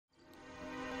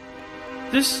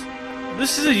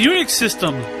This is a Unix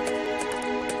system.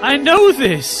 I know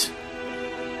this.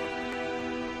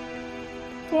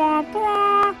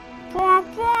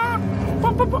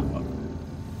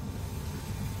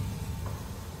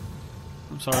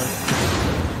 I'm sorry.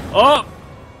 Oh!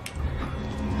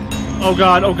 Oh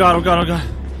god, oh god, oh god, oh god.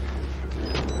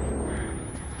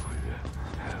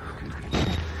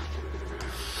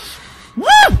 Woo!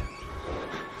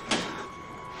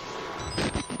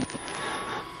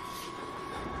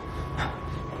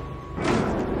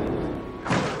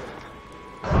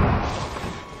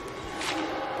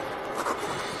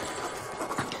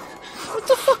 What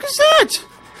the fuck is that?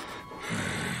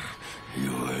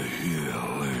 You are here,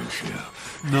 aren't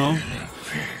you? No.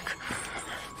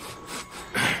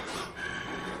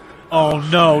 Oh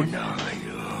no.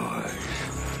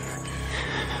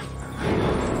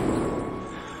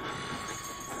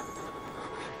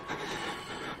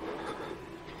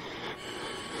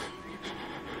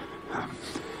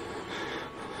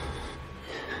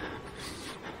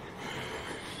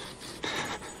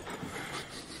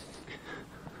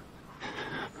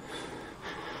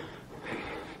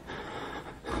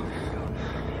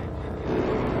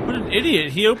 What an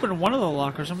idiot. He opened one of the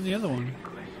lockers, I'm the other one.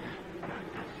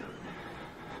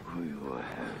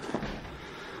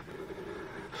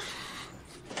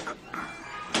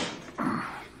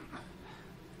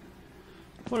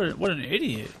 What an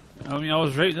idiot. I mean, I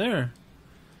was right there.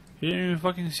 He didn't even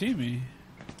fucking see me.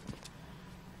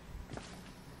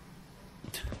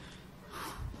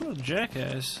 What a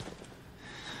jackass.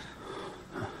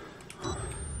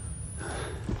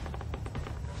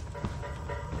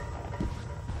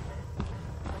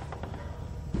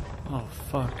 Oh,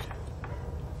 fuck.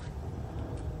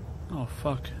 Oh,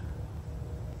 fuck.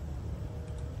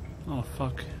 Oh,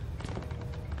 fuck.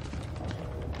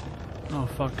 Oh,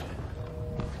 fuck.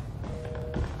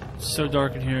 It's so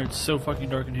dark in here. It's so fucking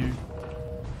dark in here.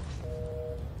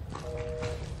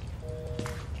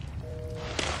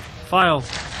 File.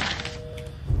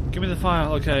 Give me the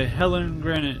file. Okay. Helen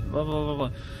Granite. Blah, blah, blah,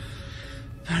 blah.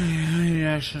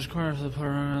 Actions required for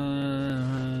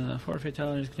the four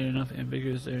fatalities clear enough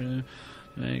ambiguous there to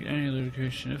make any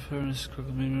litigation if her is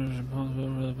quickly made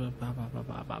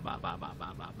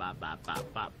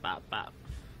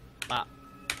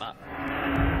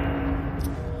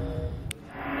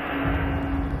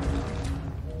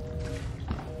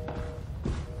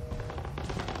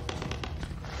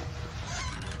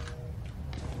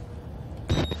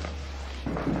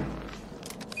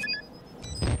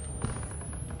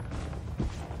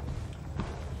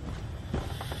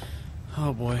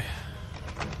Oh boy.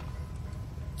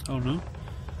 Oh no.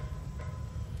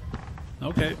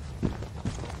 Okay.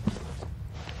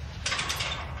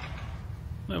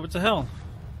 Wait, what the hell?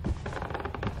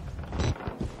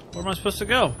 Where am I supposed to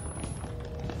go?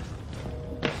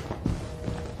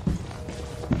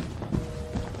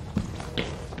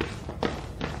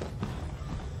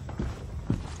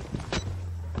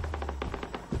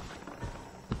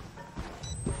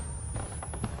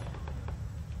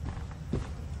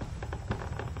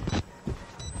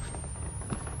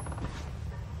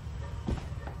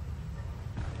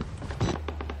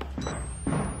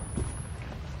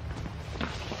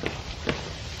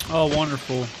 Oh,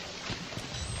 wonderful.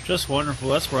 Just wonderful.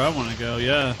 That's where I want to go,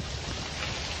 yeah.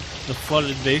 The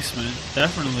flooded basement.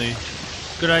 Definitely.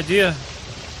 Good idea.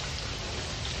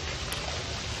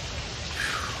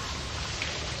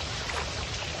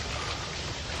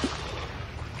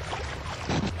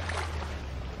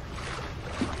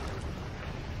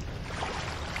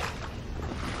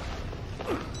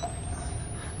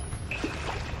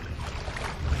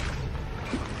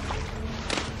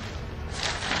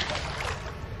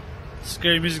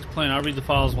 Scary music's playing. I'll read the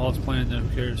files while it's playing, then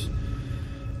who cares?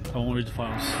 I won't read the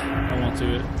files. I won't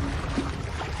do it.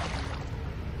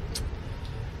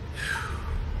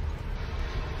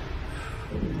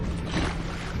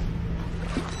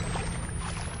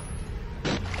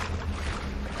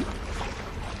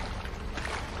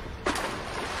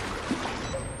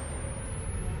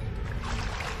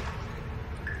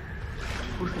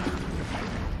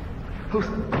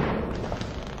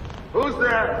 Who's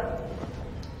there?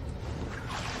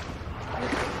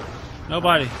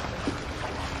 Nobody.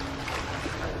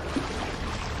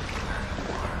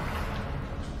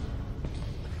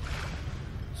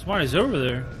 Somebody's over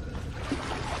there.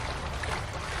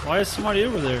 Why is somebody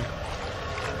over there?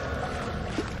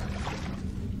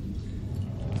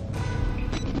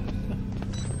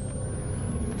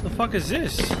 What the fuck is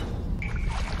this?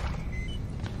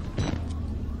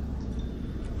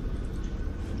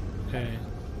 Okay.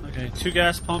 Okay, 2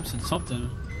 gas pumps and something.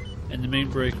 And the main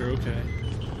breaker, okay.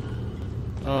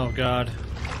 Oh god.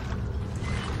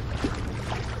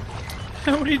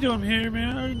 What are you doing here,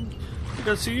 man? I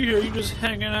gotta see you here. You just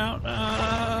hanging out.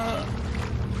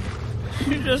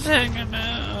 You're just hanging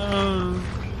out.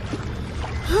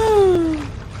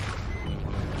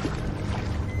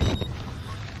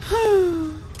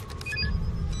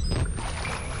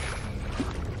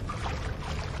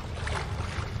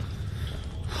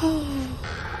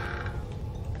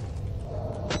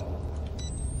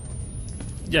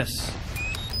 Yes.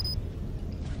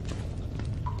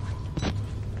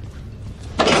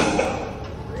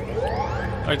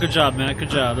 Alright, good job, Matt. Good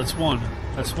job. That's one.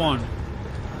 That's one.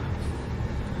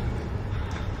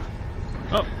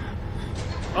 Oh.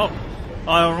 Oh.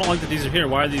 I don't like that these are here.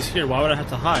 Why are these here? Why would I have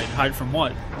to hide? Hide from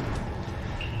what?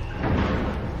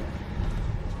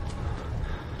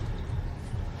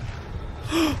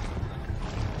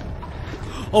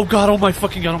 Oh god, oh my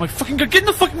fucking god, oh my fucking god. Get in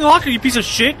the fucking locker, you piece of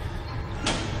shit!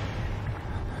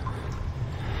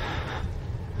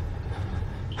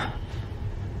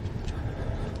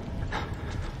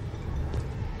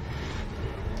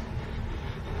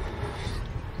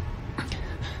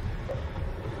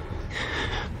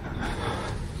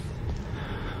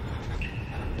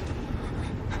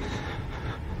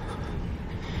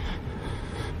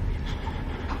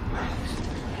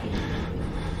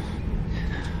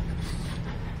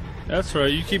 That's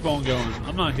right, you keep on going.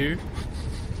 I'm not here.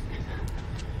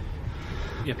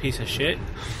 You piece of shit.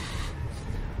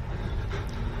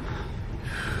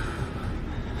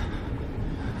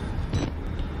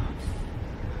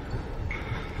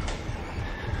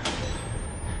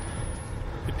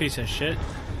 You piece of shit.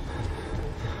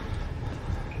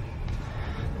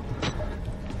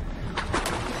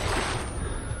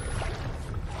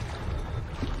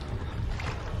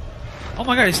 Oh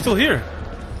my god, he's still here.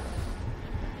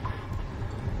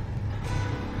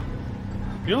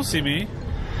 You don't see me.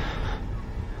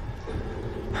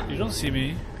 You don't see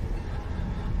me.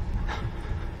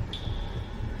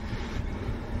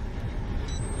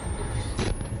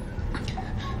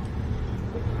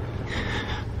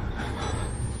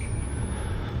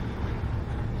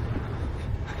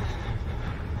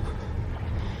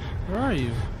 Where are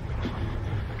you?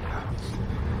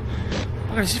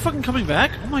 Oh god, is he fucking coming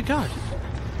back? Oh my god.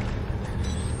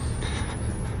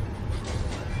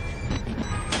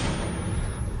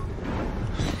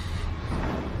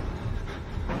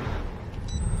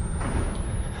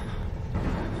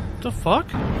 What the fuck?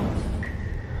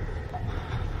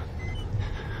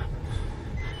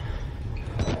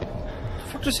 What the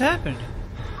fuck just happened?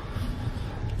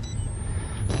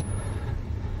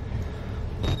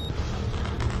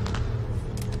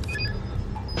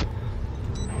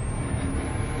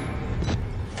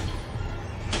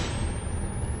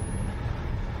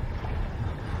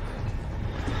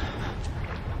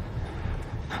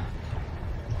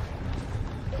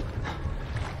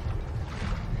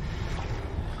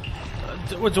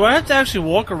 Do I have to actually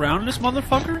walk around this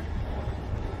motherfucker?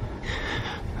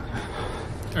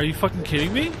 Are you fucking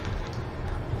kidding me?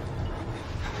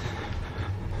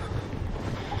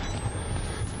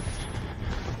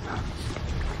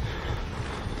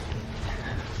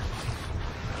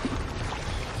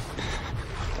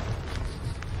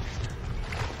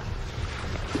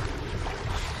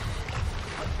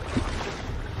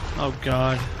 Oh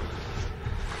god.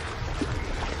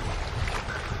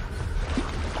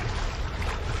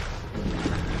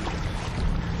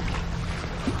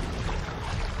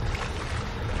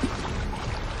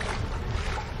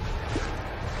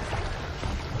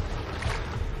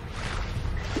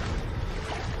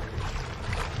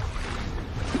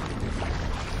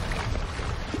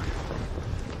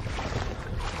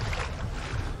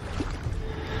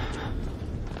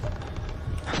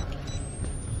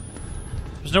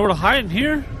 There's nowhere to hide in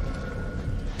here?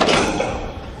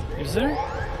 Is there?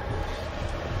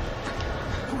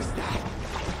 Who's that?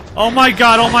 Oh my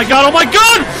god, oh my god, oh my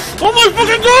god! Oh my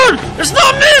fucking god! It's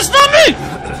not me, it's not me!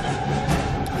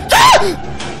 Ah!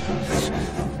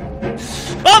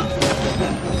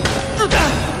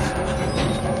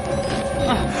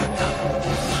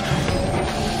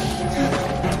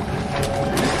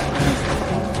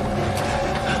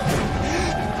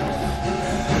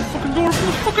 Fucking door,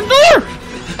 fucking door!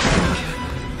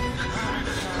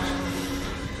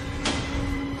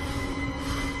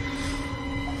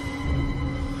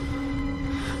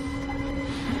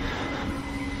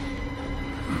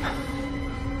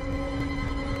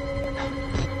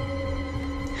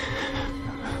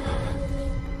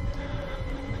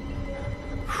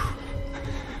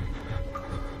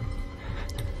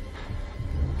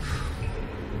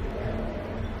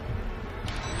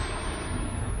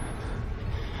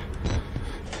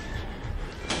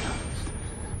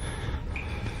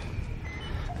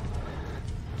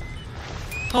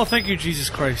 Oh, thank you, Jesus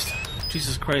Christ.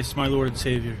 Jesus Christ, my Lord and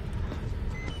Savior.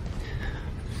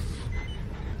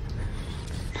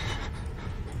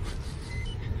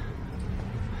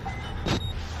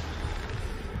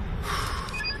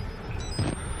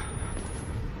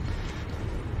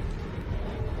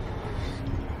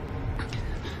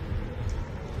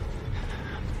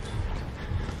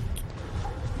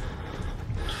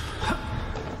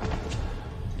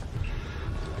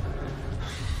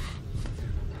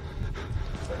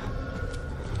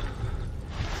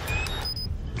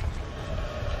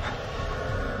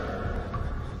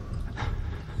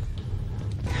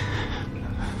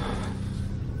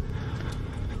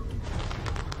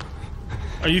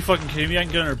 Are you fucking kidding me? I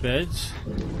can get on our beds?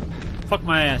 Fuck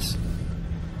my ass.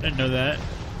 Didn't know that.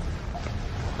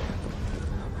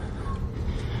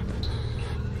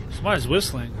 Somebody's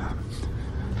whistling.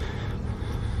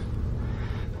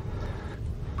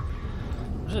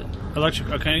 What is it? Electric.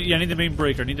 Okay, yeah, I need the main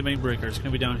breaker. I need the main breaker. It's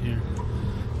gonna be down here.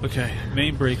 Okay,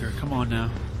 main breaker. Come on now.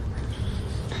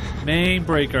 Main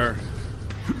breaker.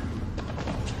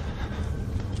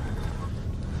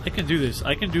 I can do this.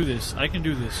 I can do this. I can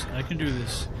do this. I can do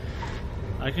this.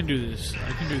 I can do this.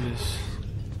 I can do this.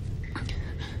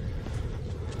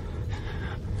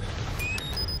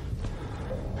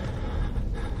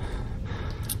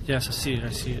 Yes, I see it. I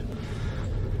see it.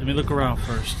 Let me look around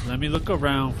first. Let me look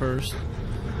around first.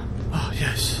 Oh,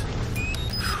 yes.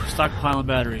 Stockpiling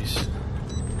batteries.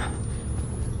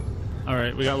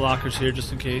 Alright, we got lockers here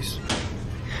just in case.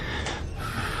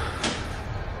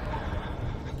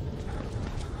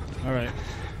 Alright.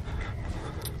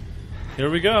 Here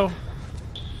we go.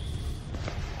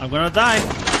 I'm gonna die.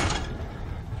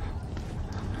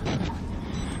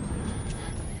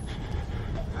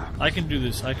 I can do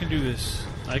this. I can do this.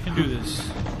 I can do this.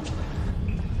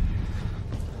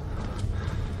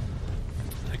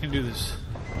 I can do this.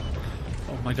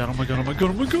 Oh my god, oh my god, oh my god,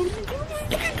 oh my god, oh my god,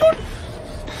 oh my god.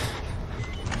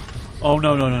 Oh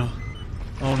no, no, no.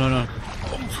 Oh no, no.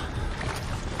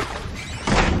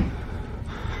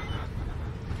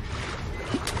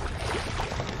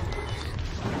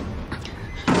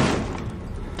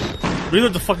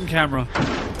 Reload the fucking camera.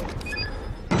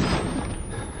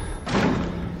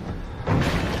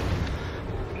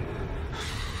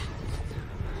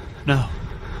 No.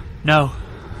 No.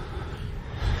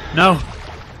 No.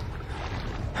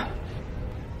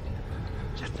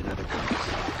 Just another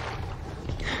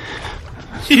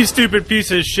You stupid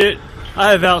piece of shit.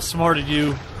 I have outsmarted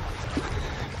you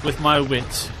with my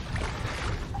wits.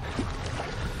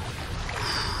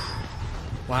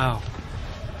 Wow.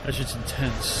 That shit's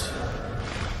intense.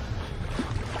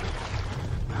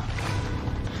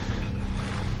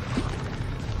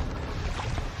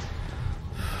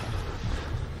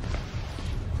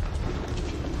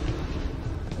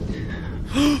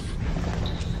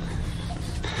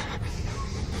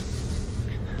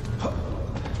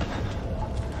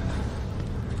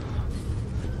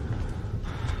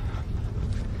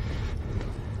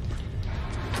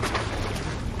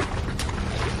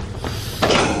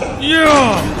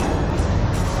 Yeah!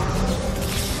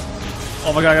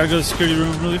 Oh my god, I gotta go to the security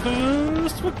room really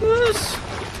fast. Fuck this!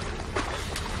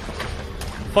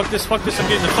 Fuck this, fuck this, I'm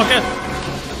getting the fuck out.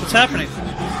 What's happening?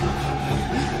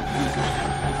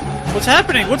 What's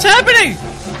happening? What's happening?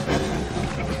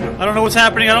 I don't know what's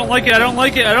happening. I don't like it. I don't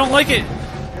like it. I don't like it.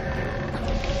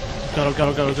 God, oh god,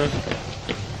 oh god, oh god.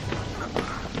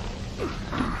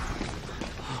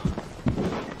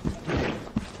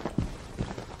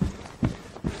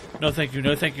 No thank you,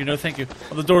 no thank you, no thank you.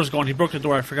 Oh, the door's gone. He broke the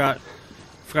door. I forgot.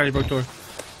 Forgot he broke the door.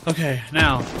 Okay,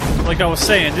 now, like I was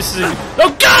saying, this is a...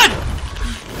 Oh god!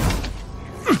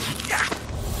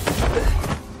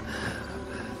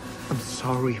 I'm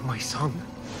sorry, my son.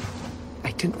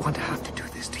 I didn't want to have to do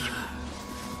this to you.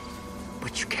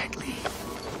 But you can't leave.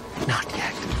 Not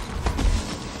yet.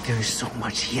 There is so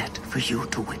much yet for you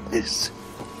to witness.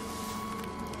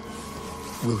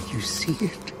 Will you see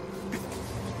it?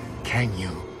 Can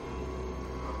you?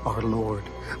 Our Lord,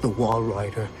 the Wall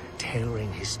Rider,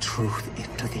 tearing his truth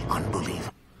into the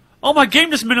unbeliever. Oh, my game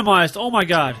just minimized. Oh my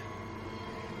god.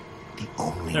 The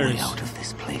only way out of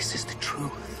this place is the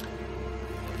truth.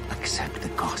 Accept the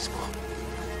gospel,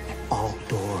 and all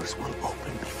doors will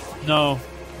open before you. No.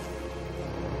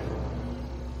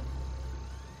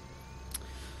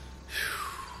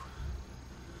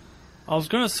 I was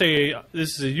gonna say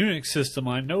this is a Unix system,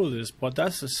 I know this, but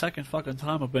that's the second fucking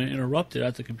time I've been interrupted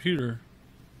at the computer.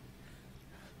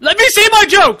 Let me say my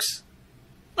jokes!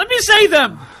 Let me say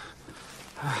them!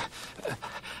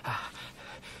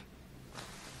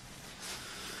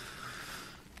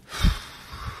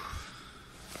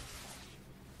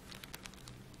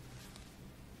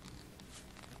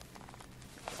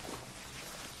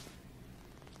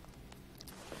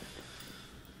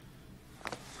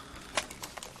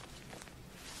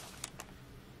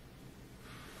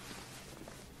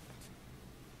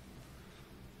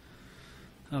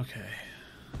 Okay.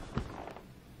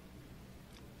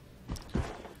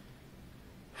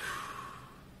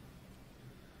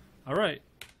 All right.